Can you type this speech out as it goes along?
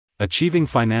Achieving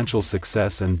financial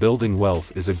success and building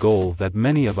wealth is a goal that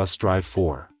many of us strive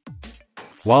for.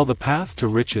 While the path to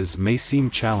riches may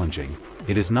seem challenging,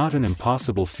 it is not an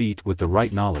impossible feat. With the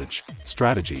right knowledge,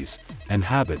 strategies, and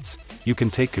habits. You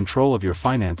can take control of your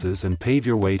finances and pave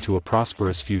your way to a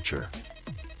prosperous future.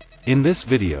 In this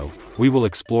video, we will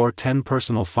explore 10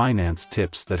 personal finance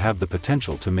tips that have the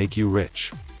potential to make you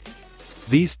rich.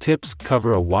 These tips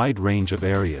cover a wide range of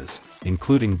areas,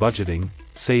 including budgeting,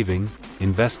 saving,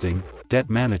 investing, debt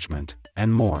management,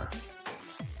 and more.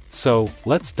 So,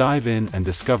 let's dive in and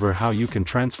discover how you can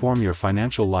transform your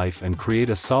financial life and create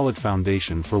a solid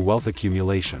foundation for wealth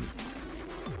accumulation.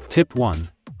 Tip 1.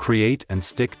 Create and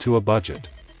stick to a budget.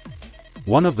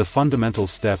 One of the fundamental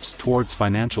steps towards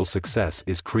financial success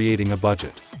is creating a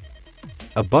budget.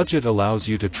 A budget allows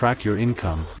you to track your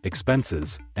income,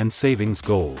 expenses, and savings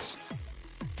goals.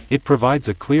 It provides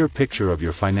a clear picture of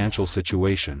your financial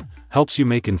situation, helps you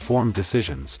make informed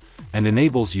decisions, and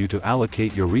enables you to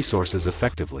allocate your resources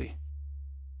effectively.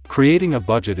 Creating a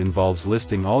budget involves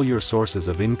listing all your sources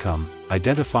of income,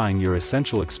 identifying your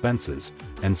essential expenses,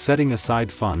 and setting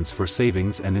aside funds for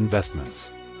savings and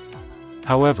investments.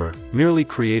 However, merely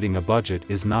creating a budget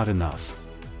is not enough.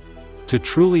 To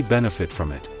truly benefit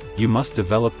from it, you must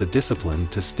develop the discipline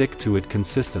to stick to it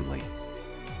consistently.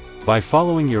 By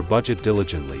following your budget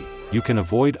diligently, you can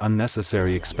avoid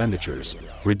unnecessary expenditures,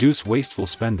 reduce wasteful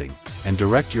spending, and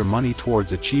direct your money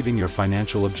towards achieving your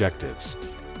financial objectives.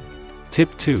 Tip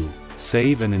 2.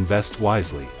 Save and invest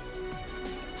wisely.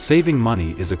 Saving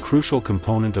money is a crucial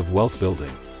component of wealth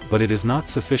building, but it is not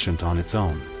sufficient on its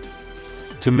own.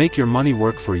 To make your money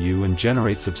work for you and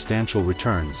generate substantial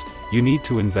returns, you need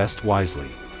to invest wisely.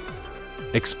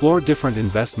 Explore different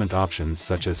investment options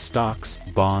such as stocks,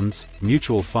 bonds,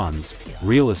 mutual funds,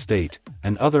 real estate,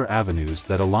 and other avenues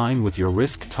that align with your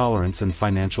risk tolerance and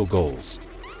financial goals.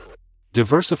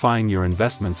 Diversifying your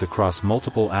investments across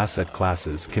multiple asset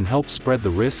classes can help spread the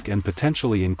risk and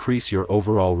potentially increase your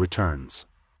overall returns.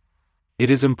 It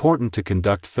is important to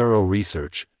conduct thorough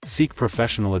research, seek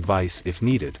professional advice if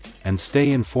needed, and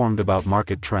stay informed about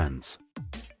market trends.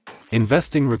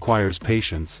 Investing requires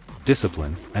patience,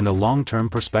 discipline, and a long-term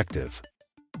perspective.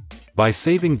 By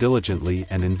saving diligently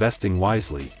and investing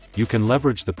wisely, you can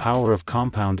leverage the power of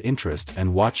compound interest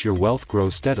and watch your wealth grow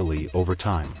steadily over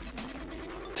time.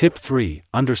 Tip 3.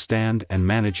 Understand and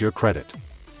manage your credit.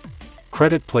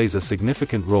 Credit plays a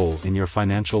significant role in your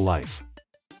financial life.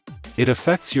 It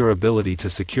affects your ability to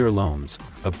secure loans,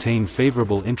 obtain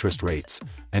favorable interest rates,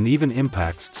 and even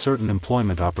impacts certain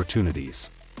employment opportunities.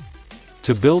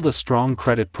 To build a strong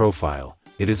credit profile,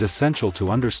 it is essential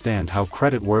to understand how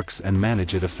credit works and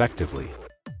manage it effectively.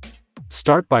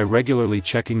 Start by regularly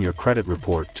checking your credit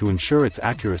report to ensure its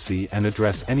accuracy and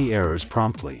address any errors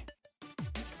promptly.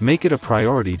 Make it a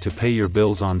priority to pay your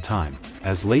bills on time,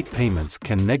 as late payments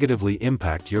can negatively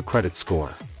impact your credit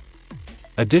score.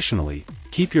 Additionally,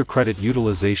 keep your credit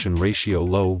utilization ratio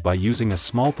low by using a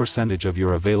small percentage of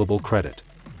your available credit.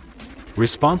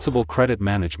 Responsible credit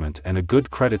management and a good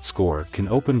credit score can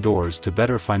open doors to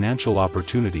better financial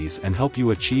opportunities and help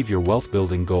you achieve your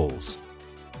wealth-building goals.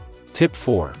 Tip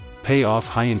 4. Pay off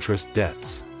high-interest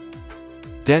debts.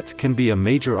 Debt can be a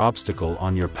major obstacle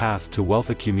on your path to wealth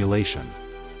accumulation.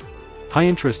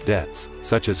 High-interest debts,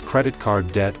 such as credit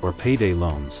card debt or payday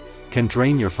loans, can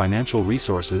drain your financial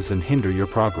resources and hinder your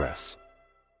progress.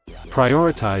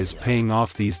 Prioritize paying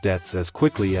off these debts as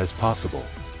quickly as possible.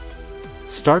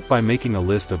 Start by making a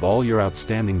list of all your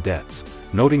outstanding debts,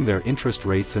 noting their interest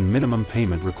rates and minimum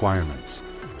payment requirements.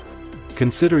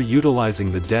 Consider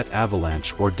utilizing the debt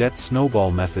avalanche or debt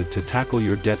snowball method to tackle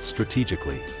your debt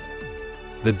strategically.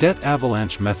 The debt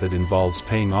avalanche method involves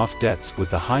paying off debts with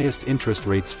the highest interest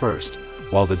rates first,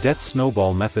 while the debt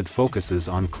snowball method focuses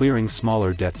on clearing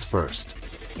smaller debts first.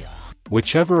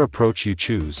 Whichever approach you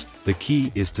choose, the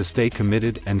key is to stay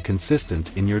committed and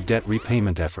consistent in your debt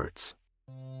repayment efforts.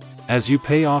 As you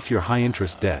pay off your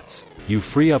high-interest debts, you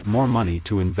free up more money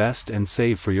to invest and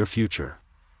save for your future.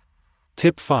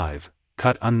 Tip 5.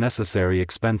 Cut unnecessary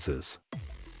expenses.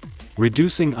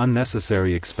 Reducing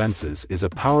unnecessary expenses is a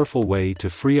powerful way to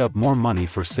free up more money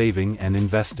for saving and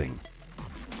investing.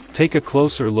 Take a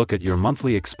closer look at your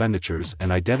monthly expenditures and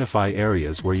identify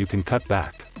areas where you can cut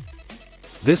back.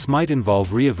 This might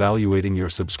involve re-evaluating your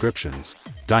subscriptions,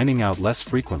 dining out less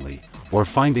frequently, or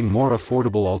finding more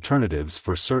affordable alternatives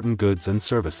for certain goods and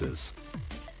services.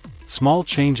 Small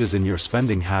changes in your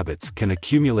spending habits can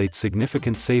accumulate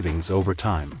significant savings over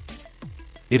time.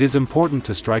 It is important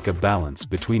to strike a balance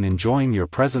between enjoying your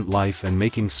present life and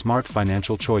making smart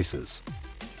financial choices.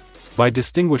 By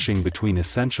distinguishing between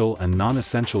essential and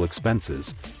non-essential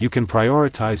expenses, you can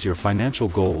prioritize your financial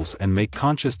goals and make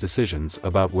conscious decisions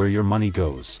about where your money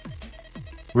goes.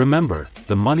 Remember,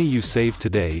 the money you save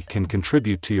today can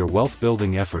contribute to your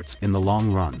wealth-building efforts in the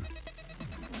long run.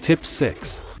 Tip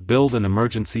 6. Build an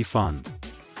emergency fund.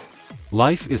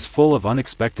 Life is full of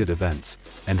unexpected events,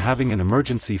 and having an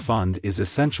emergency fund is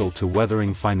essential to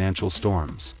weathering financial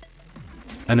storms.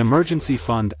 An emergency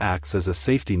fund acts as a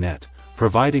safety net,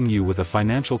 providing you with a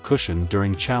financial cushion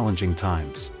during challenging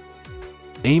times.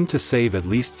 Aim to save at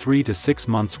least 3 to 6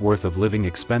 months' worth of living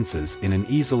expenses in an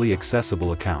easily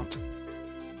accessible account.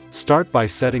 Start by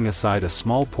setting aside a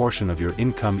small portion of your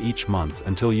income each month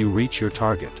until you reach your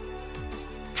target.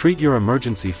 Treat your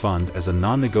emergency fund as a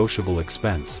non-negotiable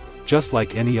expense, just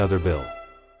like any other bill.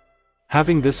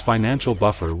 Having this financial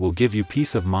buffer will give you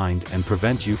peace of mind and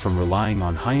prevent you from relying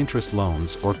on high-interest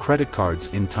loans or credit cards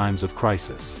in times of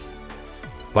crisis.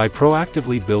 By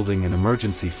proactively building an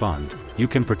emergency fund, you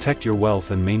can protect your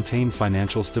wealth and maintain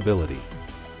financial stability.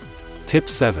 Tip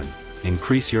 7.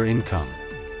 Increase your income.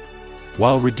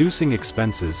 While reducing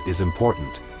expenses is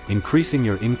important, increasing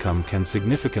your income can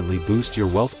significantly boost your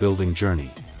wealth-building journey.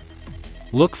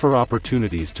 Look for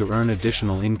opportunities to earn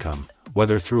additional income,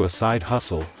 whether through a side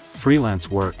hustle, freelance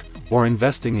work, or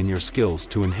investing in your skills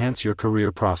to enhance your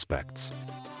career prospects.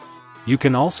 You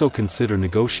can also consider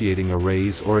negotiating a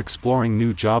raise or exploring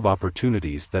new job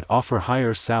opportunities that offer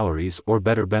higher salaries or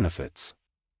better benefits.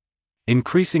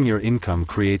 Increasing your income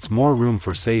creates more room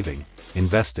for saving,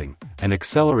 investing, and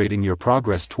accelerating your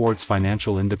progress towards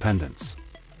financial independence.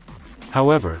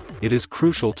 However, it is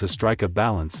crucial to strike a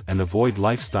balance and avoid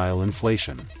lifestyle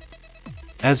inflation.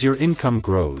 As your income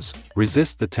grows,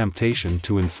 resist the temptation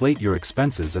to inflate your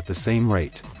expenses at the same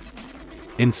rate.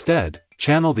 Instead,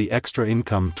 channel the extra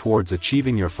income towards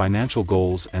achieving your financial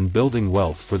goals and building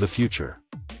wealth for the future.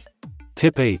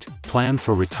 Tip 8. Plan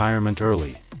for retirement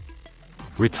early.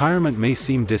 Retirement may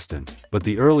seem distant, but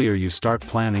the earlier you start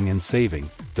planning and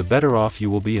saving, the better off you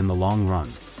will be in the long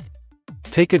run.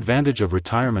 Take advantage of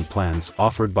retirement plans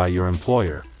offered by your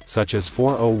employer, such as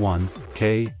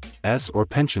 401(k)s or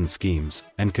pension schemes,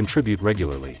 and contribute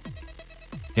regularly.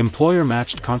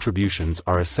 Employer-matched contributions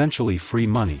are essentially free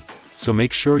money, so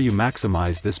make sure you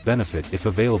maximize this benefit if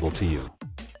available to you.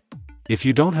 If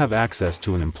you don't have access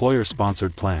to an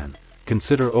employer-sponsored plan,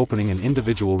 consider opening an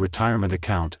individual retirement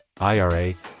account,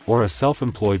 IRA, or a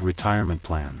self-employed retirement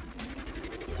plan.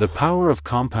 The power of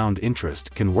compound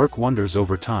interest can work wonders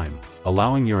over time,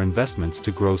 allowing your investments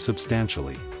to grow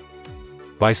substantially.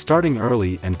 By starting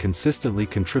early and consistently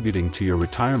contributing to your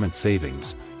retirement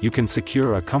savings, you can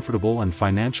secure a comfortable and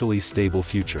financially stable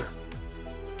future.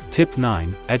 Tip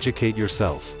 9. Educate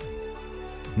yourself.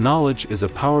 Knowledge is a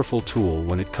powerful tool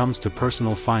when it comes to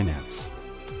personal finance.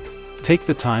 Take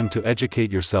the time to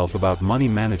educate yourself about money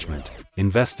management,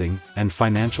 investing, and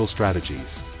financial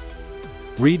strategies.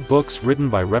 Read books written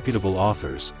by reputable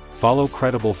authors, follow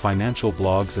credible financial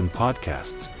blogs and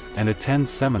podcasts, and attend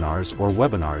seminars or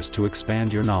webinars to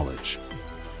expand your knowledge.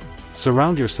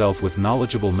 Surround yourself with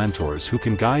knowledgeable mentors who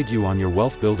can guide you on your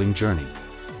wealth-building journey.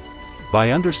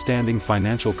 By understanding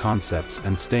financial concepts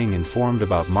and staying informed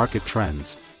about market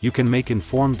trends, you can make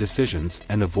informed decisions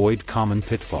and avoid common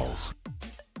pitfalls.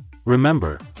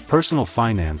 Remember, personal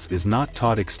finance is not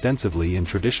taught extensively in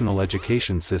traditional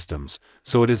education systems,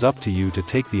 so it is up to you to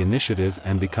take the initiative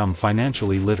and become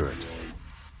financially literate.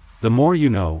 The more you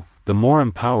know, the more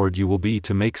empowered you will be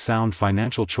to make sound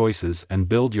financial choices and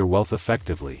build your wealth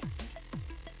effectively.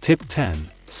 Tip 10.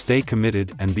 Stay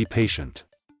committed and be patient.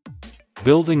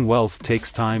 Building wealth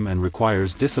takes time and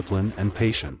requires discipline and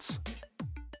patience.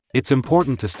 It's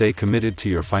important to stay committed to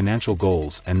your financial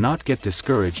goals and not get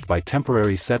discouraged by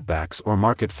temporary setbacks or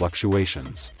market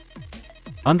fluctuations.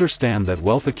 Understand that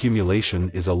wealth accumulation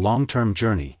is a long-term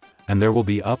journey, and there will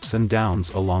be ups and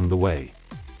downs along the way.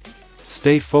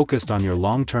 Stay focused on your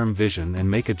long-term vision and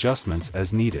make adjustments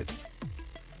as needed.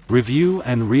 Review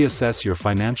and reassess your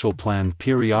financial plan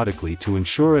periodically to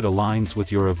ensure it aligns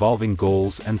with your evolving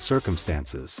goals and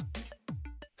circumstances.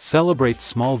 Celebrate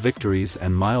small victories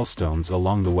and milestones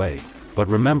along the way, but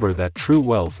remember that true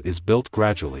wealth is built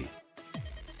gradually.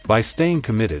 By staying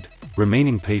committed,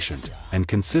 remaining patient, and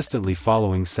consistently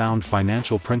following sound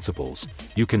financial principles,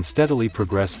 you can steadily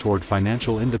progress toward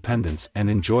financial independence and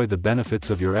enjoy the benefits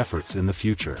of your efforts in the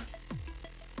future.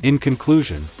 In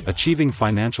conclusion, achieving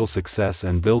financial success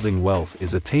and building wealth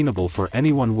is attainable for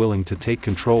anyone willing to take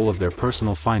control of their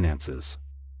personal finances.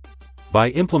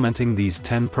 By implementing these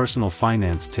 10 personal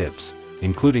finance tips,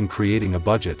 including creating a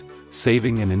budget,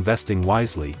 saving and investing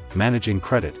wisely, managing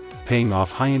credit, paying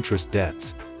off high-interest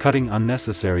debts, cutting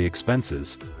unnecessary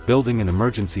expenses, building an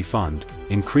emergency fund,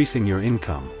 increasing your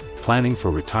income, planning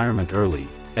for retirement early,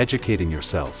 educating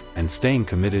yourself, and staying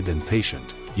committed and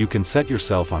patient, you can set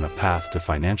yourself on a path to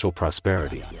financial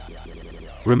prosperity.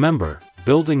 Remember,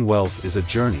 building wealth is a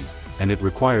journey, and it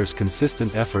requires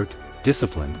consistent effort,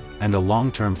 discipline, and a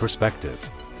long-term perspective.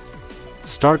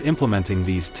 Start implementing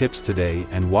these tips today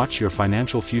and watch your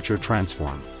financial future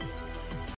transform.